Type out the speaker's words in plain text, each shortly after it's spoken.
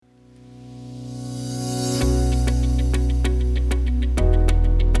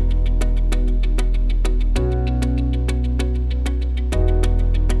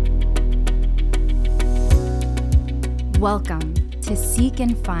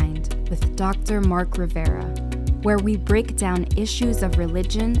and Find with Dr. Mark Rivera, where we break down issues of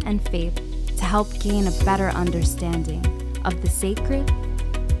religion and faith to help gain a better understanding of the sacred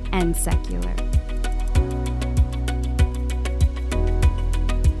and secular.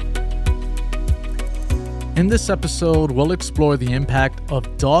 In this episode, we'll explore the impact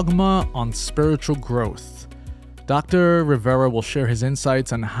of dogma on spiritual growth. Dr. Rivera will share his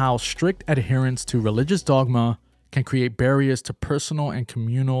insights on how strict adherence to religious dogma can create barriers to personal and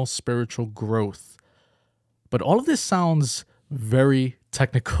communal spiritual growth. But all of this sounds very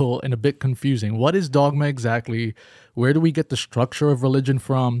technical and a bit confusing. What is dogma exactly? Where do we get the structure of religion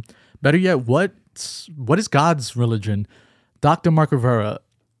from? Better yet, what is God's religion? Dr. Mark Rivera,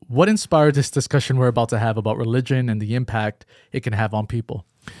 what inspired this discussion we're about to have about religion and the impact it can have on people?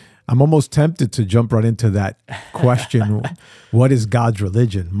 I'm almost tempted to jump right into that question. What is God's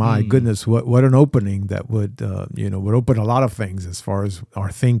religion? My goodness, what an opening that would open a lot of things as far as our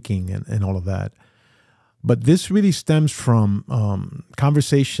thinking and all of that. But this really stems from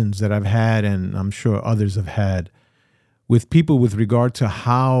conversations that I've had, and I'm sure others have had, with people with regard to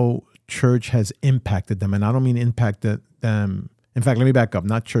how church has impacted them. And I don't mean impacted them. In fact, let me back up.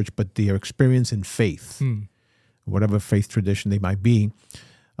 Not church, but their experience in faith, whatever faith tradition they might be,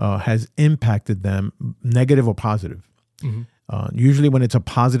 has impacted them, negative or positive. Usually when it's a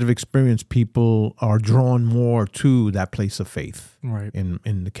positive experience, people are drawn more to that place of faith. Right.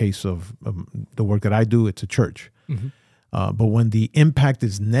 In the case of the work that I do, it's a church. But when the impact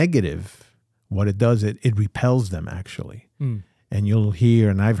is negative, what it does, it repels them actually. And you'll hear,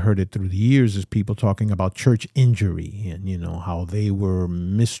 and I've heard it through the years, is people talking about church injury and, how they were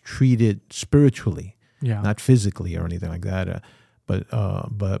mistreated spiritually, not physically or anything like that.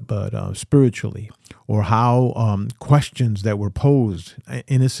 But spiritually, or how questions that were posed,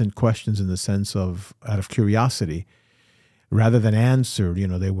 innocent questions in the sense of out of curiosity, rather than answered,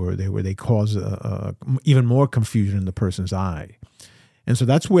 they cause even more confusion in the person's eye. And so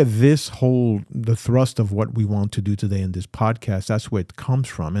that's where the thrust of what we want to do today in this podcast, that's where it comes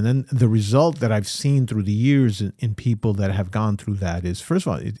from. And then the result that I've seen through the years in people that have gone through that is, first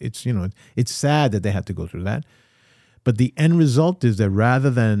of all, it's sad that they had to go through that. But the end result is that rather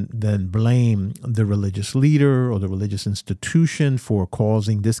than blame the religious leader or the religious institution for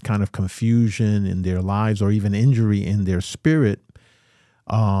causing this kind of confusion in their lives or even injury in their spirit,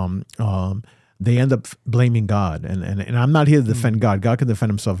 they end up blaming God. And I'm not here to defend God. God can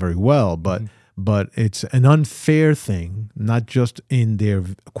defend himself very well, but it's an unfair thing, not just in their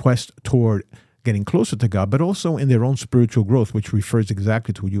quest toward getting closer to God, but also in their own spiritual growth, which refers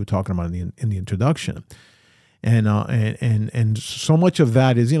exactly to what you were talking about in the introduction. And so much of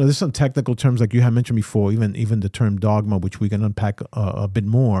that is, there's some technical terms like you had mentioned before, even the term dogma, which we can unpack a bit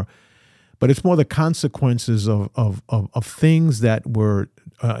more, but it's more the consequences of things that were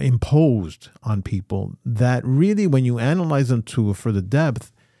imposed on people that really, when you analyze them to a further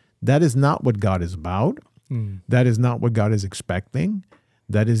depth, that is not what God is about. That is not what God is expecting.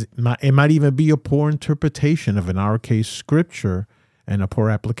 It might even be a poor interpretation of, in our case, Scripture, and a poor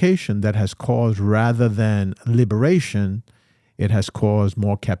application that has caused, rather than liberation, it has caused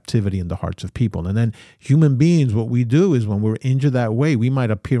more captivity in the hearts of people. And then human beings, what we do is when we're injured that way, we might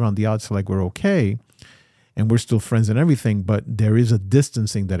appear on the outside like we're okay, and we're still friends and everything, but there is a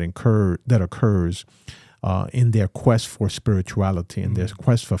distancing that occurs in their quest for spirituality, in their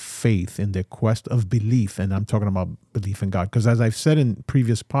quest for faith, in their quest of belief. And I'm talking about belief in God. Because as I've said in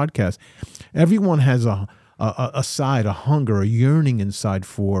previous podcasts, everyone has a side, a hunger, a yearning inside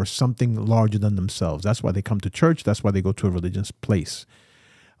for something larger than themselves. That's why they come to church. That's why they go to a religious place.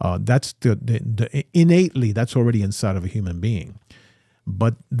 That's the innately, that's already inside of a human being.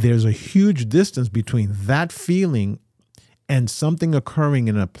 But there's a huge distance between that feeling and something occurring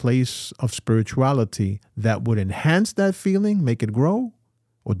in a place of spirituality that would enhance that feeling, make it grow,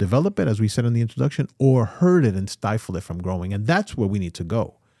 or develop it, as we said in the introduction, or hurt it and stifle it from growing. And that's where we need to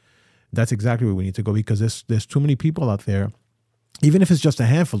go. That's exactly where we need to go, because there's too many people out there, even if it's just a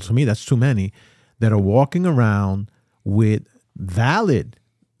handful, to me that's too many, that are walking around with valid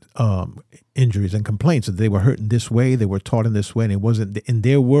injuries and complaints that they were hurt in this way, they were taught in this way, and it wasn't, in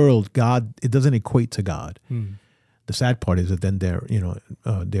their world, God, it doesn't equate to God. The sad part is that then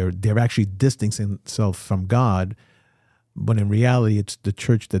they're actually distancing themselves from God, but in reality, it's the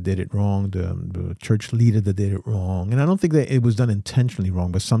church that did it wrong, the church leader that did it wrong. And I don't think that it was done intentionally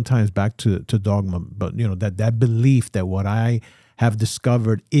wrong, but sometimes back to dogma. But, that belief that what I have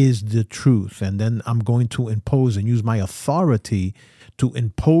discovered is the truth. And then I'm going to impose and use my authority to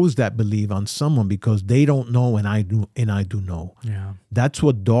impose that belief on someone because they don't know and I do know. Yeah. That's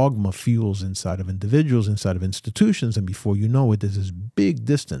what dogma fuels inside of individuals, inside of institutions. And before you know it, there's this big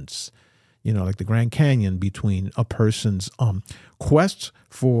distance, like the Grand Canyon between a person's quest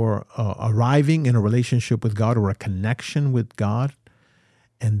for arriving in a relationship with God or a connection with God,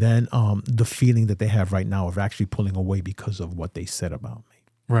 and then the feeling that they have right now of actually pulling away because of what they said about me.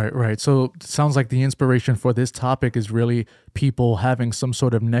 Right. So it sounds like the inspiration for this topic is really people having some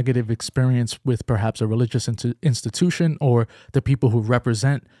sort of negative experience with perhaps a religious institution or the people who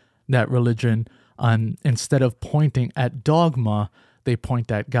represent that religion. Instead of pointing at dogma, they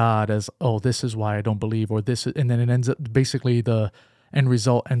point at God as, oh, this is why I don't believe, or this, and then it ends up basically the end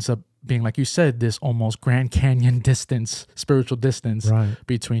result ends up being, like you said, this almost Grand Canyon distance, spiritual distance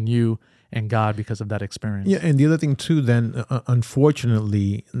between you and God because of that experience. Yeah, and the other thing too, then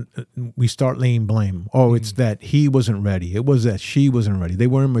unfortunately, we start laying blame. Oh, it's that he wasn't ready. It was that she wasn't ready. They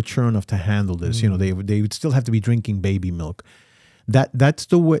weren't mature enough to handle this. They would still have to be drinking baby milk. That's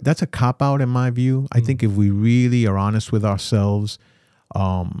the way. That's a cop out in my view. I think if we really are honest with ourselves,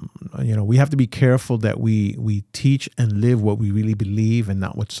 we have to be careful that we teach and live what we really believe and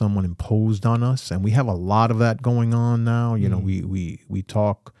not what someone imposed on us. And we have a lot of that going on now. We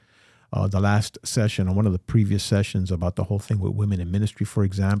talk the last session or one of the previous sessions about the whole thing with women in ministry, for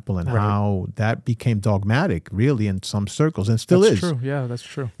example, and how that became dogmatic really in some circles and still is. That's true. Yeah, that's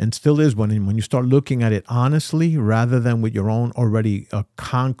true. And still is when you start looking at it honestly rather than with your own already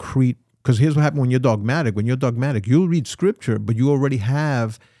concrete. Because here's what happens when you're dogmatic. When you're dogmatic, you'll read scripture, but you already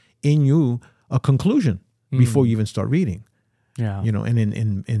have in you a conclusion before you even start reading. Yeah. And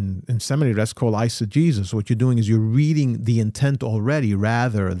in seminary, that's called eisegesis. What you're doing is you're reading the intent already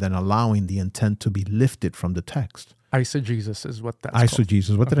rather than allowing the intent to be lifted from the text. Eisegesis is what that's eisegesis.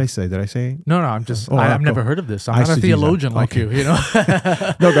 called. What did I say? Did I say? No, I'm just, I've never heard of this. I'm not a theologian like you, No,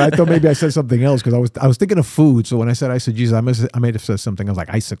 but I thought maybe I said something else because I was thinking of food. So when I said eisegesis, I may have said something else like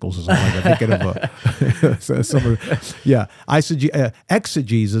icicles or something like that. Thinking of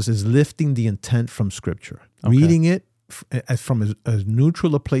exegesis is lifting the intent from scripture, reading it from as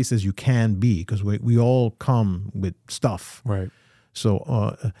neutral a place as you can be, because we all come with stuff. Right.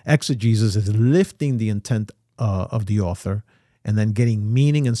 So exegesis is lifting the intent of the author and then getting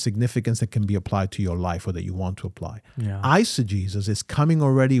meaning and significance that can be applied to your life or that you want to apply. Yeah. Eisegesis is coming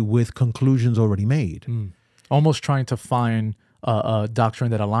already with conclusions already made. Almost trying to find a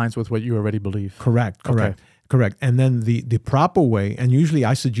doctrine that aligns with what you already believe. Correct. And then the proper way, and usually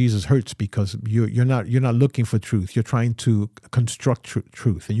eisegesis hurts because you're not looking for truth. You're trying to construct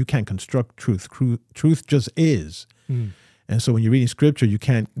truth, and you can't construct truth. Truth just is. And so when you're reading scripture, you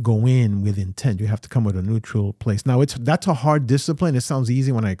can't go in with intent. You have to come with a neutral place. Now, that's a hard discipline. It sounds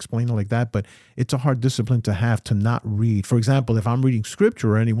easy when I explain it like that, but it's a hard discipline to have to not read. For example, if I'm reading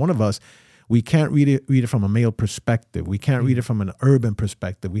scripture, or any one of us, we can't read it from a male perspective. We can't read it from an urban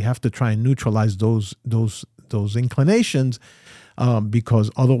perspective. We have to try and neutralize those inclinations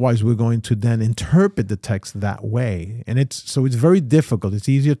because otherwise we're going to then interpret the text that way. And it's very difficult. It's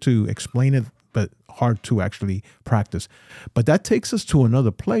easier to explain it, but hard to actually practice. But that takes us to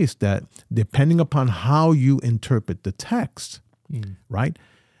another place that, depending upon how you interpret the text, right,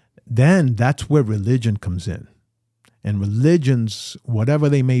 then that's where religion comes in. And religions, whatever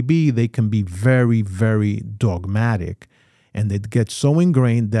they may be, they can be very, very dogmatic. And they get so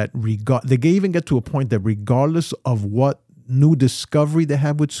ingrained that they can even get to a point that regardless of what new discovery they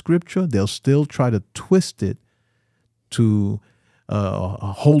have with scripture, they'll still try to twist it to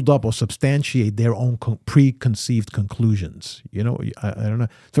hold up or substantiate their own preconceived conclusions. I don't know.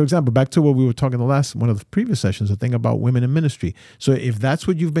 For example, back to what we were talking one of the previous sessions, the thing about women in ministry. So if that's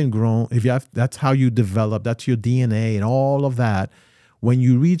what you've been grown, that's how you develop, that's your DNA and all of that, when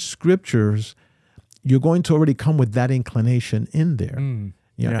you read scriptures, you're going to already come with that inclination in there.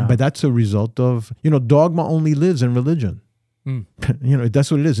 Yeah. But that's a result of, dogma only lives in religion.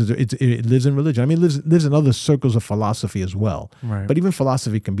 That's what it is. It lives in religion. I mean, it lives in other circles of philosophy as well. Right. But even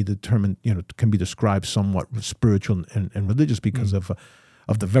philosophy can be determined, can be described somewhat spiritual and religious because of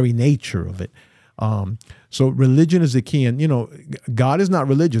the very nature of it. So religion is the key. And, God is not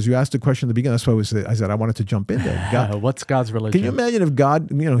religious. You asked the question at the beginning. That's why I said I wanted to jump in there. God, what's God's religion? Can you imagine if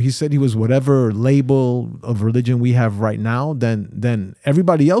God, he said he was whatever label of religion we have right now, then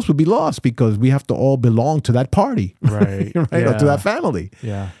everybody else would be lost because we have to all belong to that party, right? Or to that family.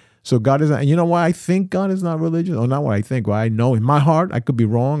 Yeah. So God is not, and you know why I think God is not religious? Or not what I think, well, I know in my heart, I could be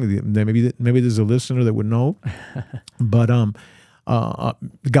wrong. Maybe there's a listener that would know. But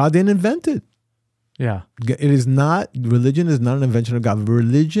God didn't invent it. Yeah. Religion is not an invention of God.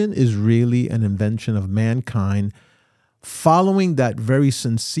 Religion is really an invention of mankind following that very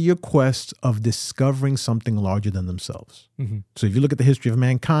sincere quest of discovering something larger than themselves. Mm-hmm. So if you look at the history of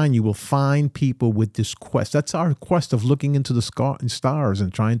mankind, you will find people with this quest. That's our quest of looking into the stars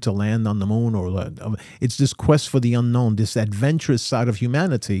and trying to land on the moon. It's this quest for the unknown. This adventurous side of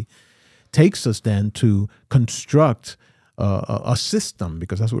humanity takes us then to construct a system,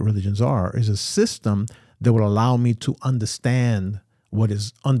 because that's what religions are, is a system that will allow me to understand what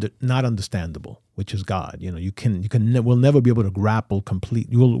is not understandable, which is God. We'll never be able to grapple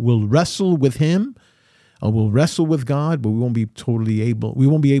completely. We'll wrestle with Him, we'll wrestle with God, but we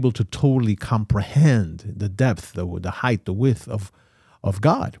won't be able to totally comprehend the depth, the height, the width of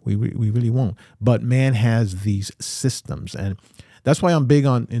God. We really won't. But man has these systems, and that's why I'm big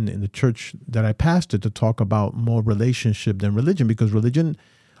on in the church that I pastored to talk about more relationship than religion, because religion,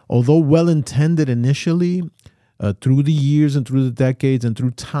 although well-intended initially, through the years and through the decades and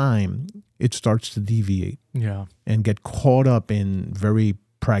through time, it starts to deviate and get caught up in very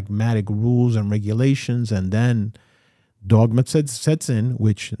pragmatic rules and regulations. And then dogma sets in,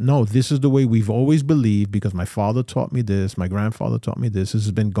 which, no, this is the way we've always believed because my father taught me this, my grandfather taught me this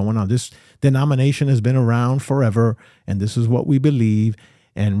has been going on. This denomination has been around forever, and this is what we believe.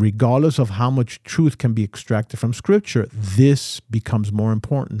 And regardless of how much truth can be extracted from Scripture, this becomes more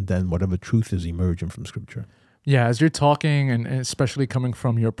important than whatever truth is emerging from Scripture. Yeah, as you're talking, and especially coming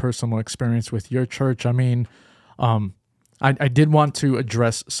from your personal experience with your church, I mean, I did want to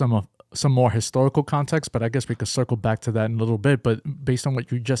address some more historical context, but I guess we could circle back to that in a little bit. But based on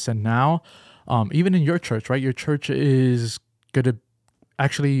what you just said now, even in your church, right? Your church is going to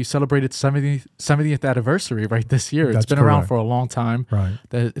actually celebrate its 70th anniversary right this year. It's been around for a long time. Right.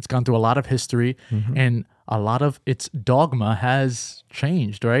 It's gone through a lot of history, and a lot of its dogma has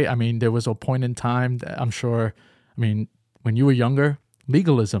changed, right? I mean, there was a point in time that I'm sure, when you were younger,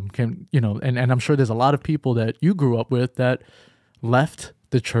 legalism and I'm sure there's a lot of people that you grew up with that left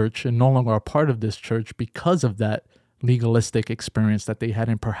the church and no longer are part of this church because of that legalistic experience that they had.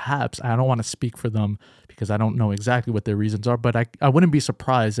 And perhaps, I don't want to speak for them because I don't know exactly what their reasons are, but I wouldn't be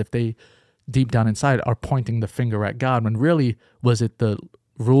surprised if they deep down inside are pointing the finger at God, when really was it the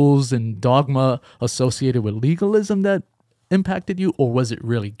rules and dogma associated with legalism that impacted you, or was it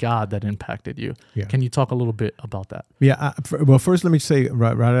really God that impacted you? Yeah. Can you talk a little bit about that? Yeah. Well, first, let me say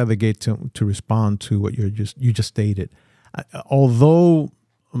right out of the gate to respond to what you just stated. Although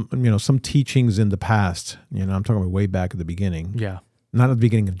some teachings in the past, I'm talking about way back at the beginning. Yeah. Not at the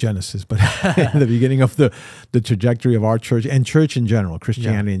beginning of Genesis, but at the beginning of the trajectory of our church and church in general,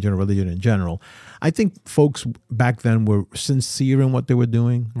 Christianity in general, religion in general. I think folks back then were sincere in what they were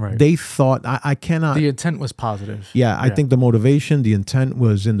doing. Right. They thought, I cannot... The intent was positive. Yeah, I think the motivation, the intent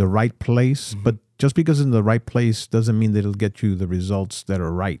was in the right place, but just because it's in the right place doesn't mean that it'll get you the results that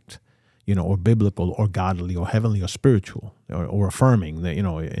are right, or biblical or godly or heavenly or spiritual or affirming,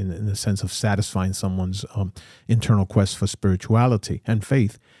 in the sense of satisfying someone's internal quest for spirituality and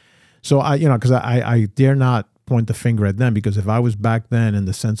faith. So because I dare not point the finger at them, because if I was back then in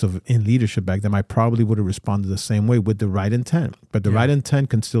the sense of in leadership back then, I probably would have responded the same way with the right intent. But the right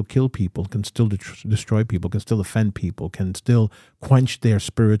intent can still kill people, can still destroy people, can still offend people, can still quench their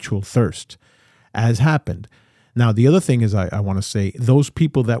spiritual thirst, as happened. Now, the other thing is I want to say, those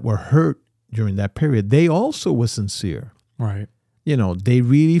people that were hurt during that period, they also were sincere. Right. They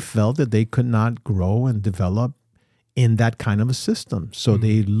really felt that they could not grow and develop in that kind of a system. So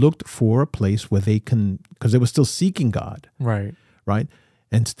they looked for a place where they can, because they were still seeking God. Right. Right.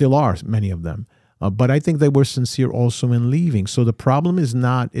 And still are, many of them. But I think they were sincere also in leaving. So the problem is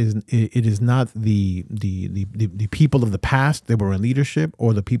not the people of the past that were in leadership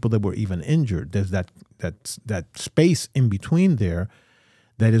or the people that were even injured. There's that space in between there.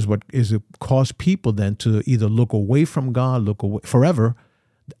 That is what caused people then to either look away from God, look away forever.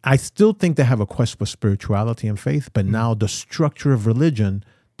 I still think they have a quest for spirituality and faith, but now the structure of religion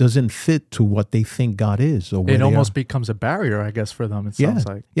doesn't fit to what they think God is. Or it almost becomes a barrier, I guess, for them, it sounds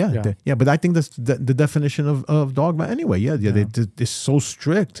like. Yeah. But I think that's the definition of dogma anyway. Yeah. They're so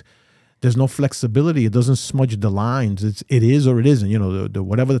strict. There's no flexibility. It doesn't smudge the lines. It is or it isn't.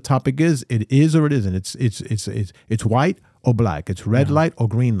 Whatever the topic is, it is or it isn't. It's white or black. It's red light or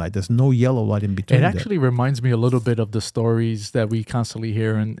green light. There's no yellow light in between. It actually reminds me a little bit of the stories that we constantly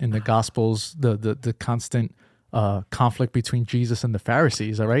hear in the Gospels, the constant conflict between Jesus and the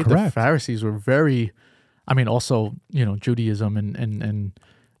Pharisees, all right? Correct. The Pharisees were very, also, Judaism and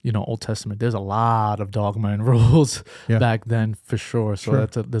Old Testament, there's a lot of dogma and rules back then for sure. So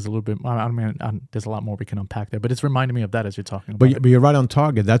there's a little bit, there's a lot more we can unpack there, but it's reminding me of that as you're talking about But you're right on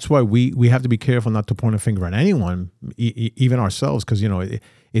target. That's why we have to be careful not to point a finger at anyone, even ourselves, because,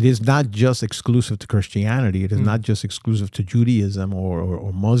 it is not just exclusive to Christianity. It is not just exclusive to Judaism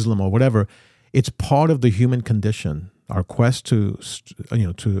or Muslim or whatever. It's part of the human condition. Our quest to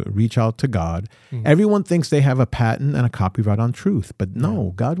reach out to God. Everyone thinks they have a patent and a copyright on truth, but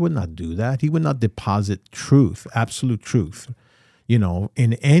no, God would not do that. He would not deposit truth, absolute truth,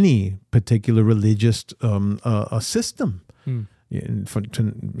 in any particular religious system. I'm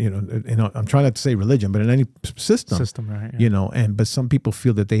trying not to say religion, but in any system, right? Yeah. But some people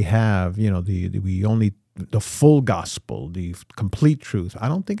feel that they have, the full gospel, the complete truth. I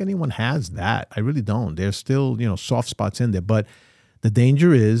don't think anyone has that. I really don't. There's still, soft spots in there. But the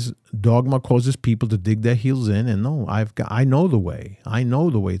danger is dogma causes people to dig their heels in and no, I know the way. I know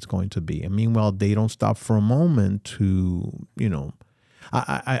the way it's going to be. And meanwhile, they don't stop for a moment to,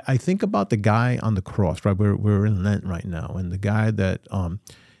 I think about the guy on the cross, right? We're in Lent right now. And the guy that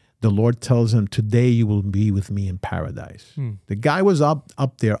the Lord tells him, today you will be with me in paradise. The guy was up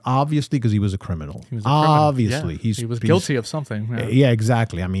there, obviously, because he was a criminal. Obviously. Yeah. He was guilty of something. Yeah,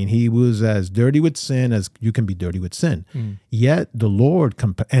 exactly. I mean, he was as dirty with sin as you can be dirty with sin. Yet the Lord,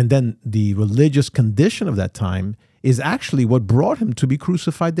 and then the religious condition of that time is actually what brought him to be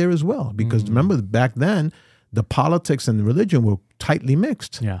crucified there as well. Because remember, back then, the politics and the religion were tightly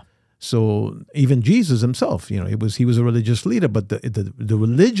mixed. Yeah. So even Jesus himself, he was a religious leader, but the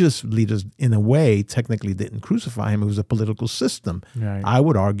religious leaders, in a way, technically didn't crucify him. It was a political system. Right. I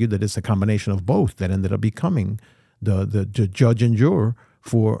would argue that it's a combination of both that ended up becoming the judge and juror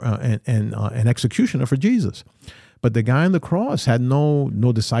for an executioner for Jesus. But the guy on the cross had no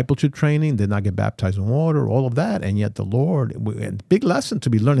discipleship training, did not get baptized in water, all of that, and yet the Lord, big lesson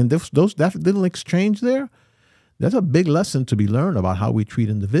to be learned. And that little exchange there. That's a big lesson to be learned about how we treat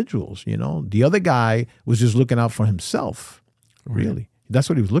individuals, The other guy was just looking out for himself, really. That's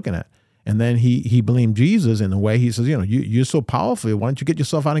what he was looking at. And then he blamed Jesus in a way. He says, you're so powerful. Why don't you get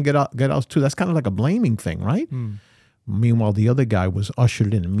yourself out and get out too? That's kind of like a blaming thing, right? Meanwhile, the other guy was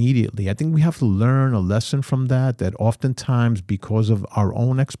ushered in immediately. I think we have to learn a lesson from that oftentimes because of our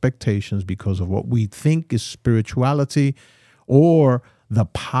own expectations, because of what we think is spirituality or the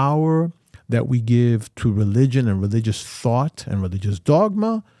power that we give to religion and religious thought and religious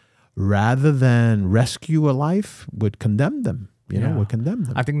dogma, rather than rescue a life, would condemn them. Would condemn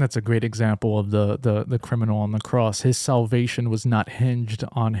them. I think that's a great example of the criminal on the cross. His salvation was not hinged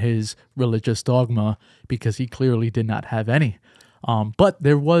on his religious dogma because he clearly did not have any. But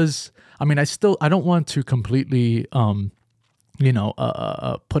there was, I don't want to completely, put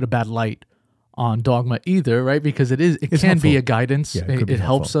a bad light on dogma either, right? Because it can helpful. Be a guidance. Yeah, it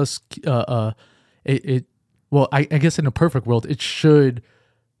helps us. I guess in a perfect world, it should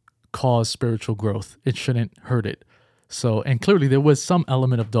cause spiritual growth. It shouldn't hurt it. So, and clearly there was some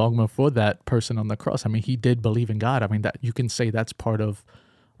element of dogma for that person on the cross. He did believe in God. That you can say that's part of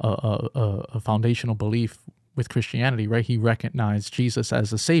a foundational belief with Christianity, right? He recognized Jesus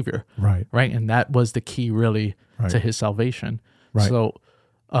as a savior, right? And that was the key, really, to his salvation. Right. So.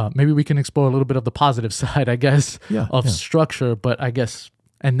 Maybe we can explore a little bit of the positive side, I guess, of structure, but I guess,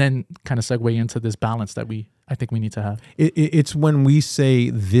 and then kind of segue into this balance that I think we need to have. It's when we say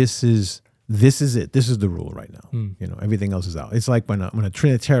this is it. This is the rule right now. Everything else is out. It's like when a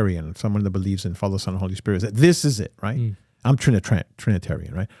Trinitarian, someone that believes in Father, Son, and Holy Spirit, says, this is it, right? I'm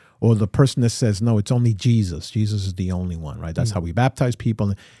Trinitarian, right? Or the person that says, no, it's only Jesus. Jesus is the only one, right? That's how we baptize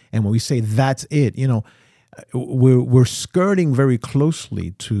people. And when we say that's it, we're skirting very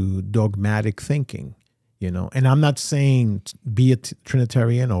closely to dogmatic thinking, and I'm not saying be a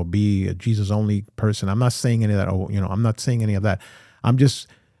Trinitarian or be a Jesus only person. I'm not saying any of that. I'm not saying any of that. I'm just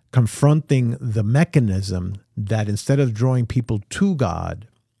confronting the mechanism that instead of drawing people to God,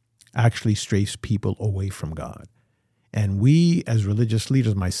 actually strays people away from God. And we as religious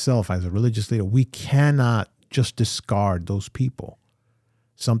leaders, myself as a religious leader, we cannot just discard those people.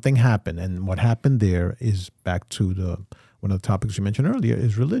 Something happened, and what happened there is back to one of the topics you mentioned earlier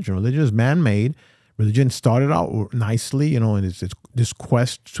is religion. Religion is man-made. Religion started out nicely, and it's this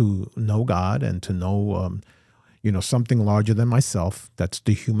quest to know God and to know, something larger than myself. That's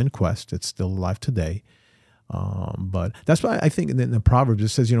the human quest. It's still alive today. But that's why I think in the Proverbs it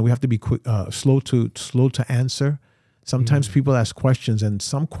says, we have to be quick, slow to answer. Sometimes people ask questions, and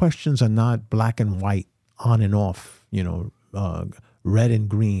some questions are not black and white, on and off. Red and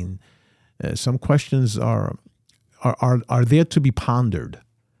green. Some questions are there to be pondered.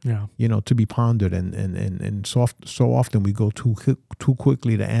 Yeah. To be pondered. And so often we go too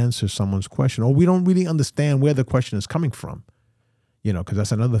quickly to answer someone's question, or we don't really understand where the question is coming from. Because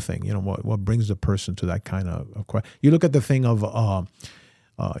that's another thing. What brings the person to that kind of question. You look at the thing of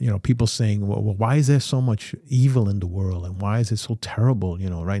people saying, well, why is there so much evil in the world, and why is it so terrible?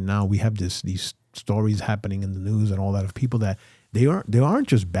 Right now we have these stories happening in the news and all that of people that they aren't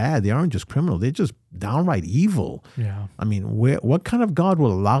just bad, they aren't just criminal, they're just downright evil. Yeah. I mean, what kind of God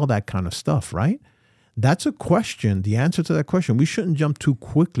will allow that kind of stuff, right? That's a question. The answer to that question, we shouldn't jump too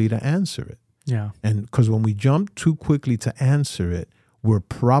quickly to answer it. Yeah. And because when we jump too quickly to answer it, we're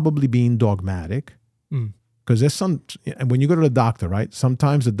probably being dogmatic. Because when you go to the doctor, right?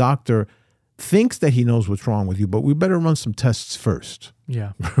 Sometimes the doctor thinks that he knows what's wrong with you, but we better run some tests first.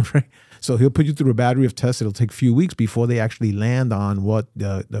 Yeah. Right? So he'll put you through a battery of tests. It'll take a few weeks before they actually land on what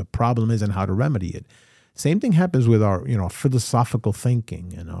the problem is and how to remedy it. Same thing happens with our, philosophical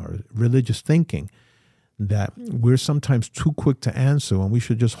thinking and our religious thinking, that we're sometimes too quick to answer when we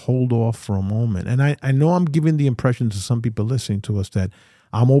should just hold off for a moment. And I know I'm giving the impression to some people listening to us that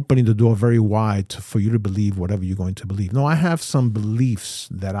I'm opening the door very wide for you to believe whatever you're going to believe. No, I have some beliefs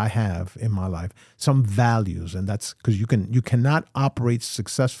that I have in my life, some values, and that's because you cannot operate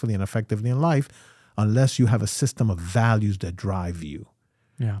successfully and effectively in life unless you have a system of values that drive you.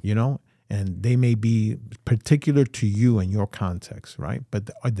 Yeah. And they may be particular to you and your context, right? But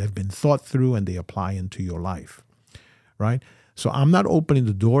they've been thought through and they apply into your life, right? So I'm not opening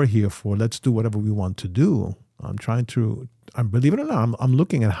the door here for let's do whatever we want to do. Believe it or not, I'm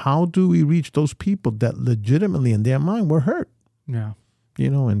looking at how do we reach those people that legitimately in their mind were hurt. Yeah.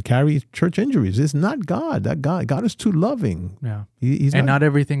 And carry church injuries. It's not God. God is too loving. Yeah. He's not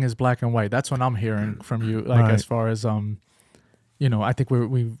everything is black and white. That's what I'm hearing from you. Like, right. As far as, I think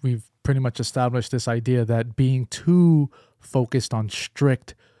we've pretty much established this idea that being too focused on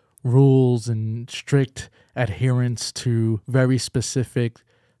strict rules and strict adherence to very specific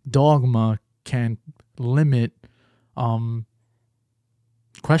dogma can limit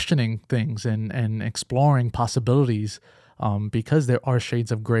questioning things and exploring possibilities, because there are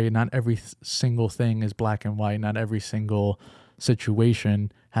shades of gray. Not every single thing is black and white. Not every single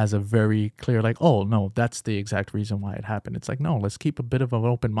situation has a very clear, like, oh, no, that's the exact reason why it happened. It's like, no, let's keep a bit of an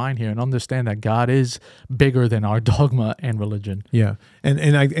open mind here and understand that God is bigger than our dogma and religion. Yeah. And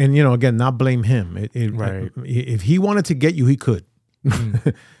again, not blame him. Right. If he wanted to get you, he could.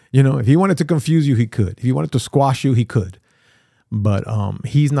 If he wanted to confuse you, he could. If he wanted to squash you, he could. But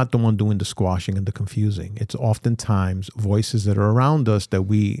he's not the one doing the squashing and the confusing. It's oftentimes voices that are around us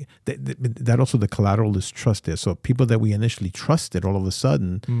that also the collateral is trust there. So people that we initially trusted, all of a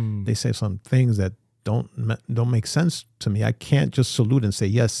sudden, they say some things that don't make sense to me. I can't just salute and say,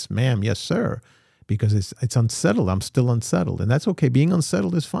 yes, ma'am, yes, sir, because it's unsettled. I'm still unsettled. And that's okay. Being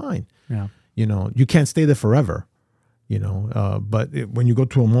unsettled is fine. Yeah. You can't stay there forever. But when you go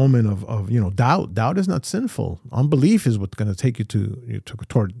to a moment of doubt is not sinful. Unbelief is what's going to take you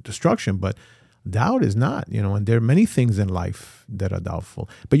toward destruction, but doubt is not, and there are many things in life that are doubtful.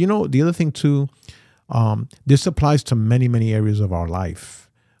 But the other thing too, this applies to many, many areas of our life.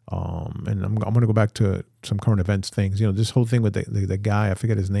 And I'm going to go back to some current events things. This whole thing with the guy, I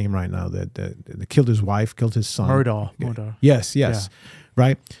forget his name right now, that killed his wife, killed his son. Murdaugh. Yes. Yeah.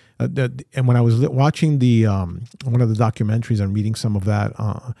 Right. And when I was watching one of the documentaries and reading some of that,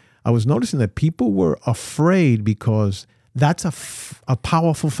 I was noticing that people were afraid because that's a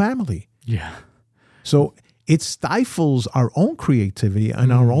powerful family. Yeah. So it stifles our own creativity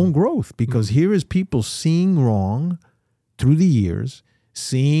and our own growth, because here is people seeing wrong through the years,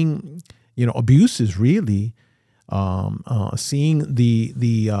 seeing abuses really, seeing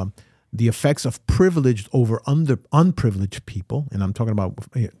the effects of privileged over unprivileged people. And I'm talking about,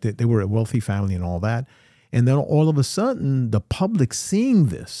 they were a wealthy family and all that. And then all of a sudden, the public seeing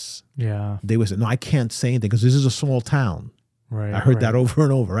this, they would say, no, I can't say anything because this is a small town. Right. I heard that over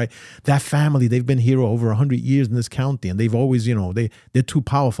and over, right? That family, they've been here over 100 years in this county, and they've always, they're too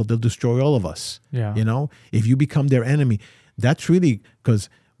powerful. They'll destroy all of us. Yeah. If you become their enemy, that's really because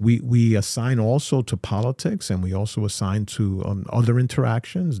we assign also to politics, and we also assign to other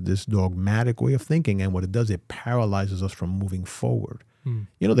interactions this dogmatic way of thinking. And what it does, it paralyzes us from moving forward.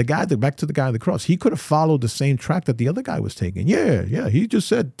 Back to the guy on the cross, he could have followed the same track that the other guy was taking. Yeah. He just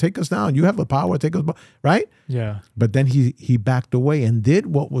said, take us down. You have the power. Take us, right? Yeah. But then he backed away and did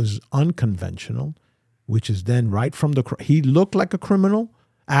what was unconventional, which is then right from he looked like a criminal,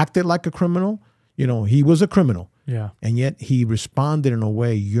 acted like a criminal. He was a criminal. Yeah. And yet he responded in a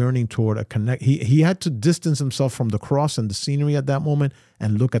way yearning toward a connect. He had to distance himself from the cross and the scenery at that moment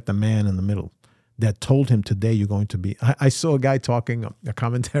and look at the man in the middle. that told him today you're going to be. I saw a guy talking a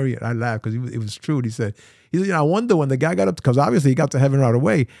commentary. I laughed because it was true. And he said, I wonder when the guy got up, because obviously he got to heaven right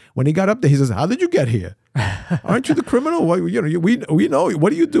away. When he got up there, he says, "How did you get here? Aren't you the criminal? What, we know.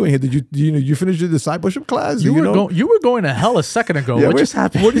 What are you doing here? Did you finish your discipleship class? You were going to hell a second ago. Yeah, what just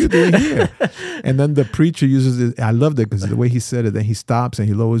happened? What are you doing here?" And then the preacher uses it. I loved it because the way he said it. Then he stops and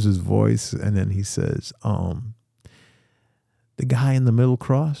he lowers his voice, and then he says, "The guy in the middle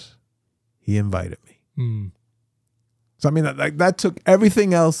cross, he invited me." So I mean, that took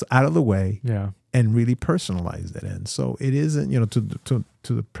everything else out of the way. Yeah. And really personalized it. And so it isn't, to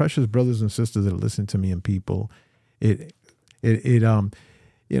the precious brothers and sisters that are listening to me and people, it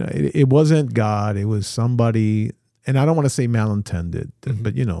wasn't God. It was somebody, and I don't want to say malintended,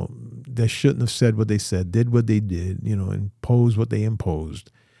 but they shouldn't have said what they said, did what they did, imposed what they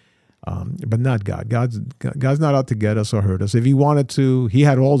imposed. But not God. God's not out to get us or hurt us. If he wanted to, he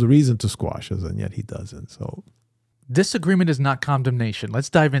had all the reason to squash us, and yet he doesn't. So disagreement is not condemnation. Let's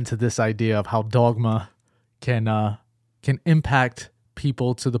dive into this idea of how dogma can impact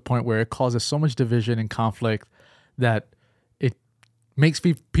people to the point where it causes so much division and conflict that it makes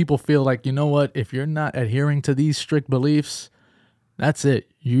people feel like, you know what, if you're not adhering to these strict beliefs, that's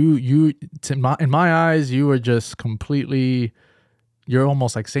it. In my eyes, you are just completely, you're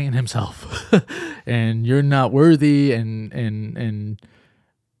almost like Satan himself, and you're not worthy, and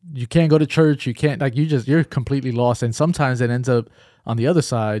you can't go to church. You can't, you're completely lost. And sometimes it ends up on the other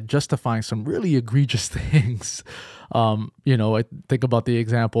side justifying some really egregious things. I think about the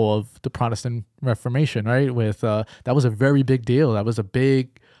example of the Protestant Reformation, right? With that was a very big deal. That was a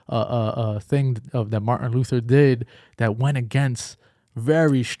big thing that Martin Luther did that went against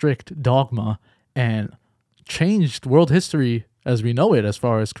very strict dogma and changed world history as we know it, as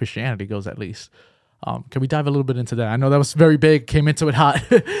far as Christianity goes, at least. Can we dive a little bit into that? I know that was very big, came into it hot,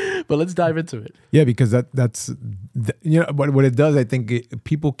 but let's dive into it. Yeah, because that's what it does. I think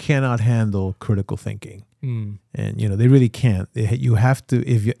people cannot handle critical thinking, and they really can't. You have to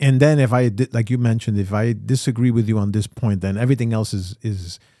if I did, like you mentioned, if I disagree with you on this point, then everything else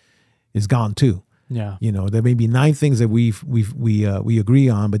is gone too. Yeah, there may be 9 things that we agree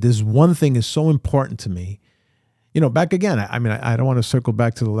on, but this one thing is so important to me. Back again, I mean, I don't want to circle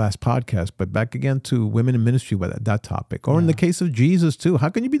back to the last podcast, but back again to women in ministry with that topic. Or in the case of Jesus too, how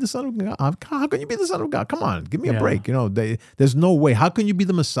can you be the Son of God? How can you be the Son of God? Come on, give me a break. There's no way. How can you be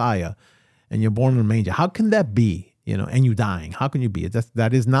the Messiah and you're born in a manger? How can that be? And you dying? How can you be?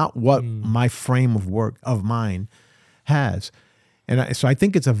 That is not what my frame of mine has. And so I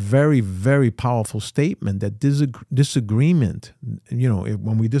think it's a very, very powerful statement that disagreement,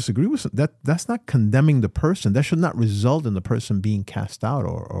 when we disagree with that's not condemning the person. That should not result in the person being cast out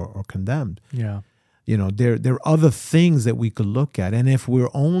or condemned. Yeah. There are other things that we could look at. And if we're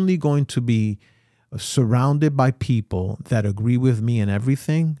only going to be surrounded by people that agree with me in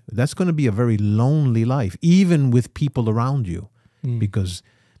everything, that's going to be a very lonely life, even with people around you, because,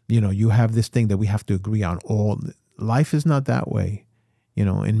 you have this thing that we have to agree on all. Life is not that way.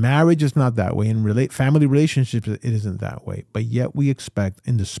 In marriage, it's not that way. In family relationships, it isn't that way. But yet we expect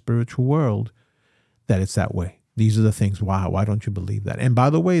in the spiritual world that it's that way. These are the things. Wow, why don't you believe that? And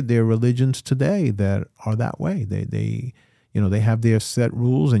by the way, there are religions today that are that way. They have their set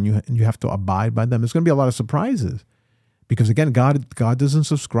rules, and you have to abide by them. There's going to be a lot of surprises because, again, God doesn't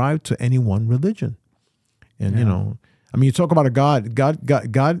subscribe to any one religion. And, you talk about a God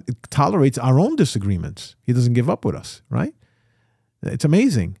tolerates our own disagreements. He doesn't give up with us, right? It's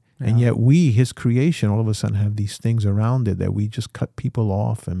amazing. Yeah. And yet we, his creation, all of a sudden have these things around it that we just cut people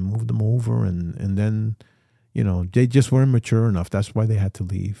off and move them over. And then, they just weren't mature enough. That's why they had to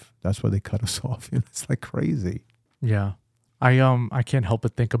leave. That's why they cut us off. It's like crazy. Yeah. I can't help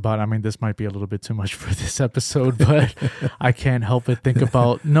but think about, this might be a little bit too much for this episode, but I can't help but think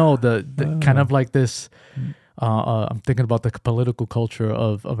about, the kind of like this, I'm thinking about the political culture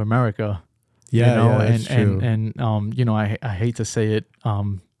of America. Yeah, that's true. And I hate to say it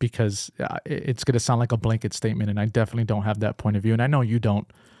because it's going to sound like a blanket statement, and I definitely don't have that point of view, and I know you don't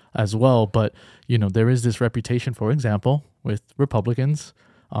as well, but there is this reputation, for example, with Republicans.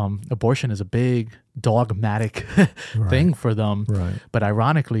 Abortion is a big dogmatic thing for them, right. But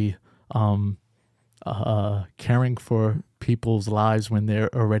ironically, caring for people's lives when they're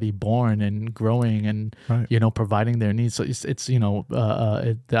already born and growing and providing their needs. So it's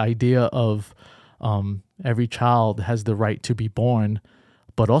the idea of every child has the right to be born,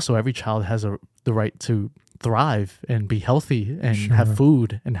 but also every child has the right to thrive and be healthy and have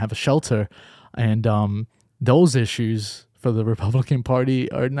food and have a shelter. And those issues for the Republican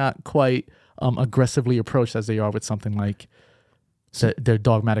Party are not quite aggressively approached as they are with something like their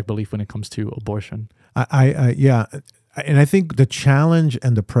dogmatic belief when it comes to abortion. Yeah, and I think the challenge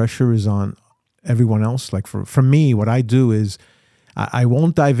and the pressure is on everyone else. Like for me, what I do is I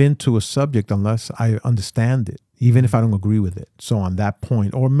won't dive into a subject unless I understand it, even if I don't agree with it. So on that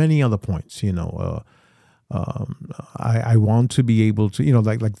point, or many other points, I want to be able to,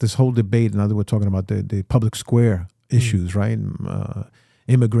 like this whole debate. Now that we're talking about the public square issues, right?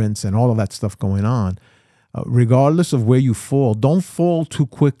 Immigrants and all of that stuff going on. Regardless of where you fall, don't fall too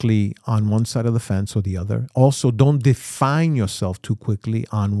quickly on one side of the fence or the other. Also, don't define yourself too quickly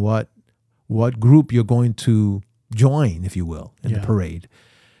on what group you're going to join, if you will, in the parade.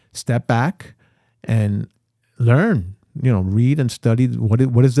 Step back and learn. Read and study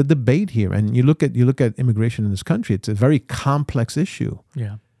what is the debate here. And you look at immigration in this country. It's a very complex issue.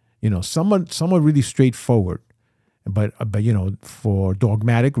 Yeah. Somewhat really straightforward, but for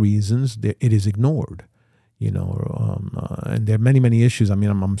dogmatic reasons, it is ignored. And there are many issues. I mean,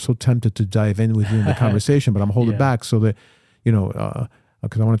 I'm so tempted to dive in with you in the conversation, but I'm holding back so that,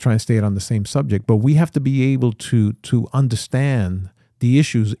 because I want to try and stay on the same subject. But we have to be able to understand the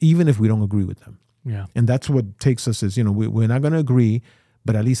issues, even if we don't agree with them. Yeah. And that's what takes us is, we're not going to agree,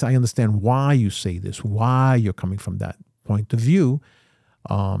 but at least I understand why you say this, why you're coming from that point of view,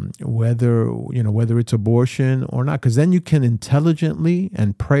 whether it's abortion or not, because then you can intelligently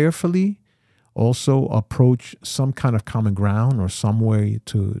and prayerfully also approach some kind of common ground or some way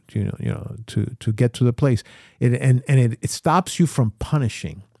to get to the place. It stops you from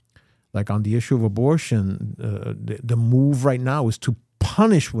punishing. Like on the issue of abortion, the move right now is to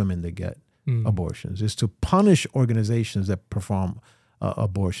punish women that get abortions, is to punish organizations that perform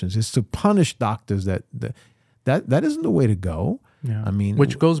abortions, is to punish doctors that isn't the way to go. Yeah. I mean,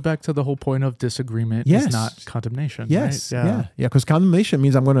 which goes back to the whole point of disagreement is not condemnation. Yes. Right? Yeah. Because condemnation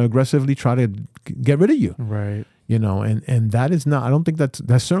means I'm going to aggressively try to get rid of you. Right. And that is not, I don't think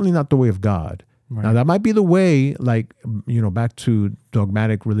that's certainly not the way of God. Right. Now that might be the way, like, back to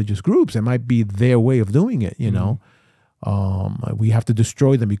dogmatic religious groups, it might be their way of doing it, we have to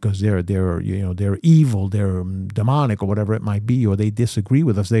destroy them because they're evil, they're demonic or whatever it might be, or they disagree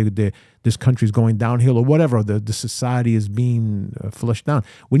with us. This country's going downhill or whatever. The society is being flushed down.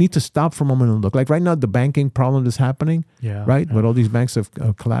 We need to stop for a moment and look. Like right now, the banking problem is happening, right? But all these banks are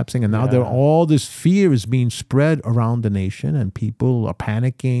collapsing, and now all this fear is being spread around the nation, and people are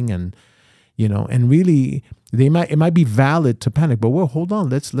panicking, and and really. It might be valid to panic, but hold on.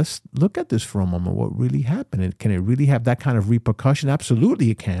 Let's look at this for a moment. What really happened? And can it really have that kind of repercussion? Absolutely,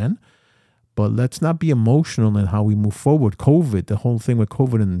 it can. But let's not be emotional in how we move forward. COVID, the whole thing with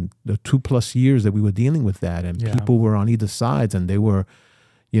COVID, and the 2+ years that we were dealing with that, and people were on either sides, and they were,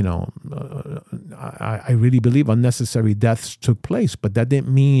 I really believe unnecessary deaths took place. But that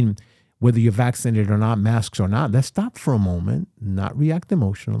didn't mean whether you're vaccinated or not, masks or not. Let's stop for a moment, not react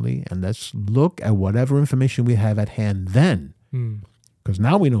emotionally, and let's look at whatever information we have at hand then. Because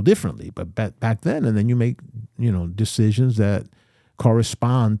now we know differently, but back then, and then you make, decisions that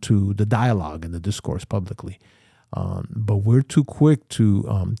correspond to the dialogue and the discourse publicly. But we're too quick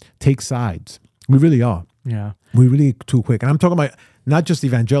to take sides. We really are. Yeah. We're really too quick. And I'm talking about not just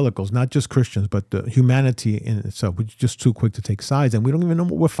evangelicals, not just Christians, but the humanity in itself. We're just too quick to take sides, and we don't even know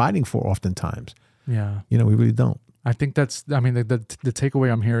what we're fighting for oftentimes. Yeah. We really don't. I think the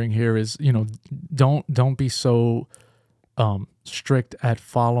takeaway I'm hearing here is, don't be so strict at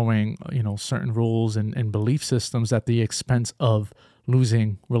following, certain rules and belief systems at the expense of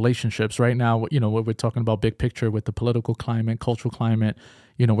losing relationships. Right now, what we're talking about big picture with the political climate, cultural climate,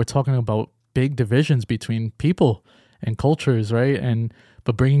 we're talking about big divisions between people and cultures, right?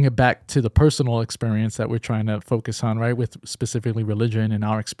 But bringing it back to the personal experience that we're trying to focus on, right, with specifically religion and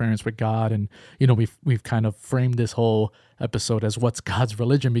our experience with God, and we've kind of framed this whole episode as what's God's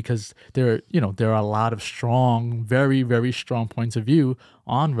religion, because there are a lot of strong, very, very strong points of view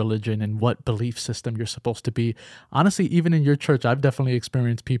on religion and what belief system you're supposed to be. Honestly, even in your church, I've definitely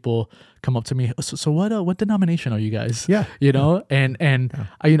experienced people come up to me. So what denomination are you guys? Yeah. And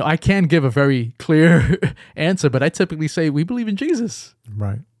I can give a very clear answer, but I typically say we believe in Jesus.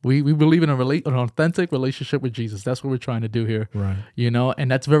 Right. We believe in an authentic relationship with Jesus. That's what we're trying to do here. Right.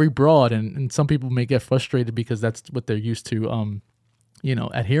 And that's very broad, and some people may get frustrated because that's what they're used to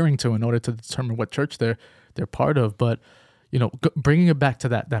adhering to in order to determine what church they're part of. But bringing it back to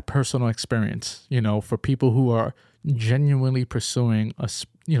that personal experience, for people who are genuinely pursuing a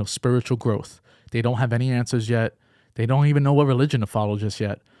spiritual growth. They don't have any answers yet. They don't even know what religion to follow just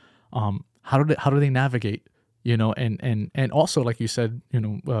yet. How do they navigate? And also, like you said,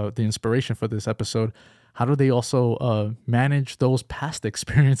 the inspiration for this episode, how do they also manage those past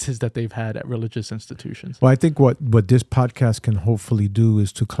experiences that they've had at religious institutions? Well, I think what this podcast can hopefully do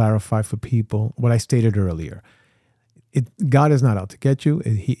is to clarify for people what I stated earlier. God is not out to get you.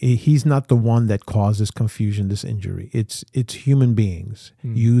 He's not the one that causes confusion, this injury. It's human beings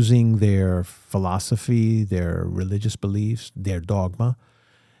using their philosophy, their religious beliefs, their dogma,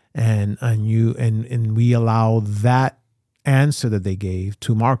 and we allow that answer that they gave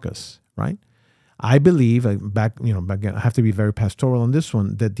to mark us, right? I believe back, I have to be very pastoral on this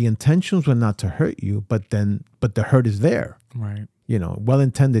one, that the intentions were not to hurt you, but the hurt is there. Right. Well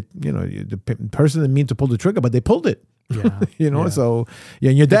intended, the person didn't mean to pull the trigger, but they pulled it. Yeah. So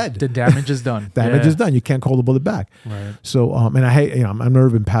and you're dead. The damage is done. Damage is done. You can't call the bullet back. Right. So, and I hate, I'm an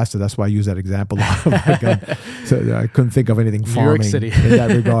urban pastor. That's why I use that example. So I couldn't think of anything farming New York City. in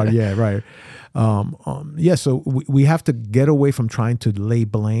that regard. Yeah, right. So we have to get away from trying to lay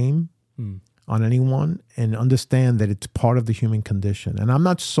blame on anyone and understand that it's part of the human condition. And I'm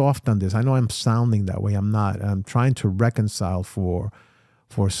not soft on this. I know I'm sounding that way. I'm not. I'm trying to reconcile for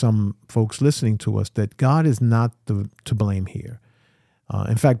some folks listening to us that God is not to blame here.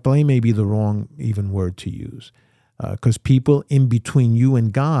 In fact, blame may be the wrong even word to use, because people in between you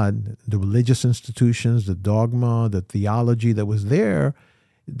and God, the religious institutions, the dogma, the theology that was there,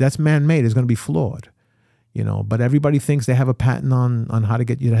 that's man-made. It's going to be flawed, But everybody thinks they have a patent on how to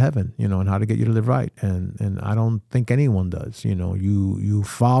get you to heaven, and how to get you to live right, and I don't think anyone does. You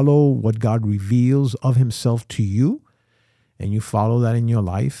follow what God reveals of Himself to you, and you follow that in your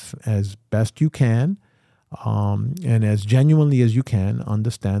life as best you can, and as genuinely as you can,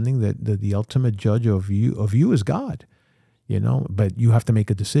 understanding that the ultimate judge of you is God, But you have to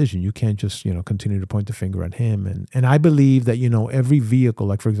make a decision. You can't just continue to point the finger at Him. And I believe that every vehicle,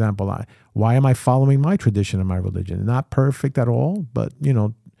 like for example, why am I following my tradition and my religion? Not perfect at all, but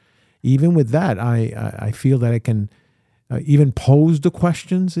even with that, I feel that I can. Even pose the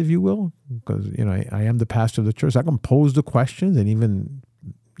questions, if you will, because, I am the pastor of the church. I can pose the questions and even,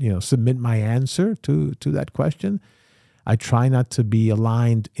 submit my answer to that question. I try not to be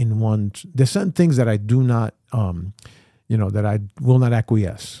aligned in one. There's certain things that I do not, that I will not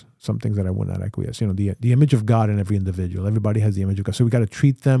acquiesce. Some things that I will not acquiesce. The image of God in every individual. Everybody has the image of God. So we got to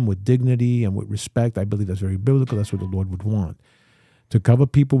treat them with dignity and with respect. I believe that's very biblical. That's what the Lord would want. To cover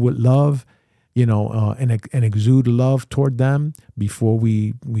people with love, and exude love toward them before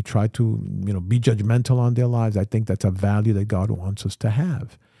we try to, be judgmental on their lives. I think that's a value that God wants us to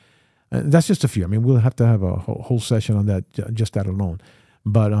have. And that's just a few. I mean, we'll have to have a whole session on that, just that alone.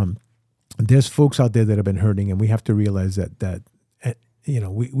 But there's folks out there that have been hurting, and we have to realize that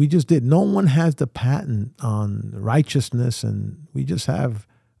we just did. No one has the patent on righteousness, and we just have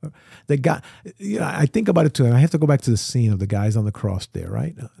the guy. I think about it too, and I have to go back to the scene of the guys on the cross there,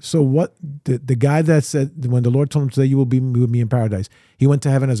 right? So what the guy that said when the Lord told him today you will be with me in paradise, he went to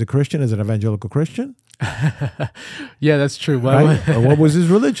heaven as a Christian, as an evangelical Christian. Yeah, that's true. Right? What was his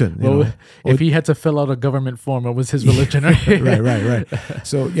religion? If he had to fill out a government form, what was his religion? Right.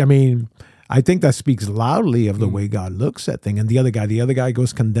 So I mean, I think that speaks loudly of the way God looks at things. And the other guy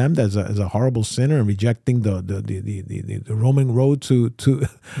goes condemned as a horrible sinner and rejecting the Roman road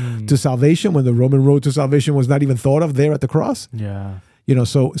to salvation, when the Roman road to salvation was not even thought of there at the cross. Yeah.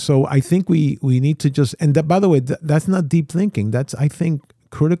 So I think we need to just, and that, by the way, that's not deep thinking. That's, I think,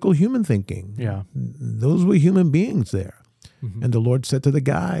 critical human thinking. Yeah. Those were human beings there. Mm-hmm. And the Lord said to the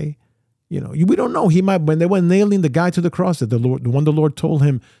guy, we don't know. He might, when they were nailing the guy to the cross, that the Lord told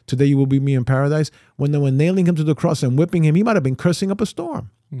him, today you will be with me in paradise. When they were nailing him to the cross and whipping him, he might have been cursing up a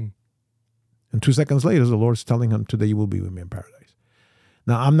storm. And 2 seconds later, the Lord's telling him, today you will be with me in paradise.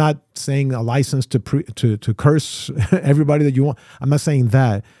 Now, I'm not saying a license to curse everybody that you want. I'm not saying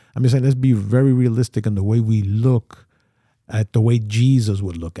that. I'm just saying let's be very realistic in the way we look at the way Jesus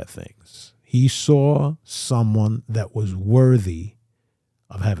would look at things. He saw someone that was worthy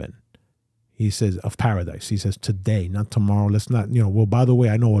of heaven. He says, of paradise. He says, today, not tomorrow. Let's not, well, by the way,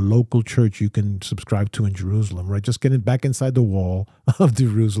 I know a local church you can subscribe to in Jerusalem, right? Just get it back inside the wall of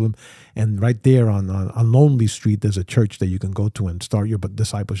Jerusalem. And right there on Lonely Street, there's a church that you can go to and start your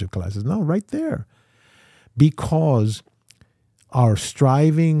discipleship classes. No, right there. Because our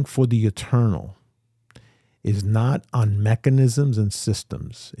striving for the eternal is not on mechanisms and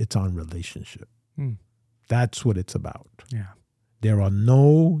systems. It's on relationship. That's what it's about. Yeah. There are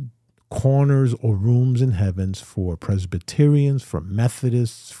no corners or rooms in heavens for Presbyterians, for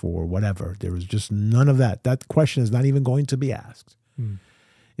Methodists, for whatever. There is just none of that. That question is not even going to be asked.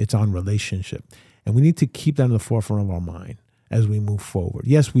 It's on relationship. And we need to keep that in the forefront of our mind as we move forward.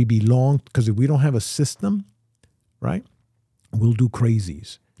 Yes, we belong, because if we don't have a system, right, we'll do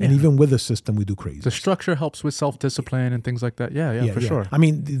crazies. And even with the system, we do crazy. The structure helps with self-discipline and things like that. Yeah, for sure. I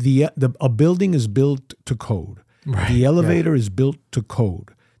mean, a building is built to code. Right. The elevator is built to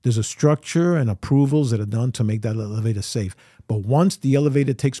code. There's a structure and approvals that are done to make that elevator safe. But once the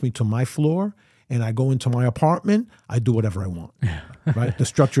elevator takes me to my floor and I go into my apartment, I do whatever I want. Right? The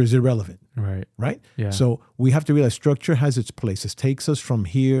structure is irrelevant. Right? Yeah. So we have to realize structure has its place. It takes us from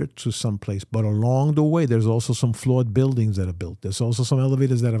here to someplace. But along the way, there's also some flawed buildings that are built. There's also some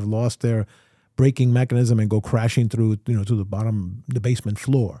elevators that have lost their braking mechanism and go crashing through, to the bottom, the basement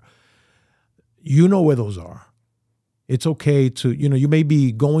floor. You know where those are. It's okay to, you may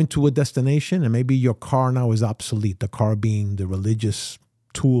be going to a destination and maybe your car now is obsolete, the car being the religious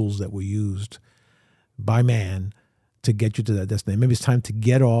tools that were used by man to get you to that destination. Maybe it's time to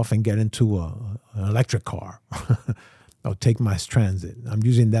get off and get into an electric car or take mass transit. I'm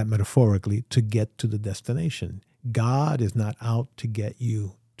using that metaphorically to get to the destination. God is not out to get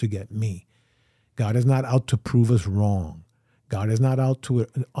you, to get me. God is not out to prove us wrong. God is not out to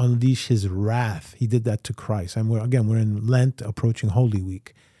unleash his wrath. He did that to Christ. And we're in Lent, approaching Holy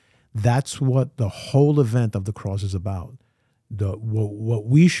Week. That's what the whole event of the cross is about. What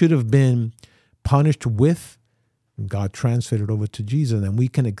we should have been punished with, God transferred it over to Jesus, and we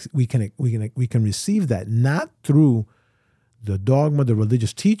can receive that not through the dogma, the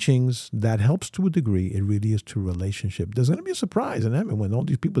religious teachings. That helps to a degree. It really is to relationship. There's going to be a surprise in heaven when all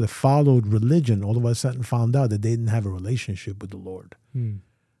these people that followed religion all of a sudden found out that they didn't have a relationship with the Lord.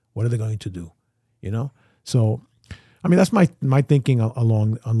 What are they going to do? So, I mean, that's my thinking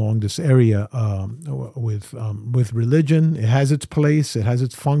along this area with religion. It has its place. It has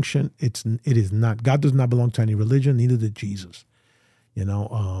its function. It is not. God does not belong to any religion. Neither did Jesus.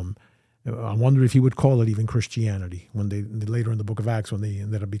 I wonder if he would call it even Christianity when they later in the book of Acts, when they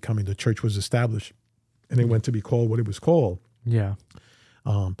ended up becoming, the church was established and they went to be called what it was called. Yeah.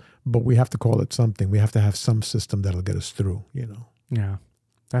 But we have to call it something. We have to have some system that'll get us through, Yeah.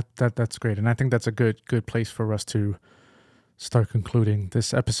 That's great. And I think that's a good place for us to start concluding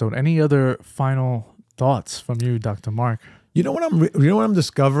this episode. Any other final thoughts from you, Dr. Mark? You know what I'm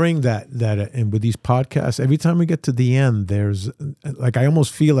discovering that and with these podcasts, every time we get to the end, there's like, I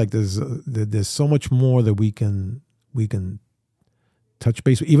almost feel like there's so much more that we can touch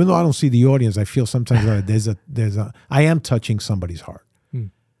base with. Even though I don't see the audience, I feel sometimes I am touching somebody's heart.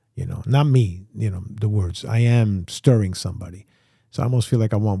 Not me, the words. I am stirring somebody. So I almost feel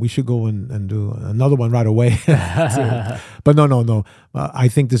like we should go and do another one right away. But no. I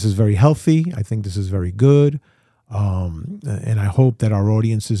think this is very healthy. I think this is very good. And I hope that our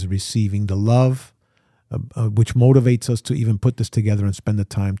audience is receiving the love, which motivates us to even put this together and spend the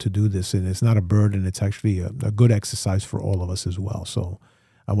time to do this. And it's not a burden. It's actually a good exercise for all of us as well. So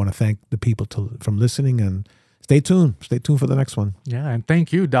I want to thank the people from listening, and stay tuned. Stay tuned for the next one. Yeah. And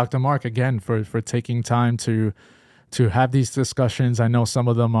thank you, Dr. Mark, again, for taking time to have these discussions. I know some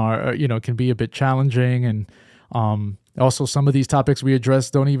of them are, can be a bit challenging, and also some of these topics we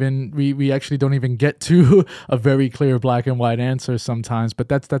address we actually don't even get to a very clear black and white answer sometimes, but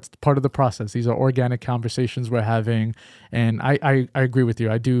that's part of the process. These are organic conversations we're having, and I agree with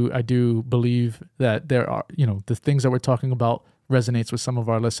you. I do believe that there are, the things that we're talking about resonates with some of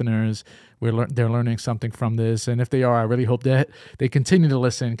our listeners. They're learning something from this, and if they are, I really hope that they continue to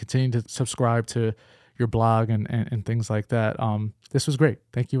listen, continue to subscribe to your blog and things like that. This was great.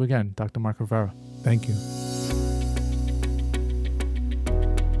 Thank you again, Dr. Mark Rivera. Thank you.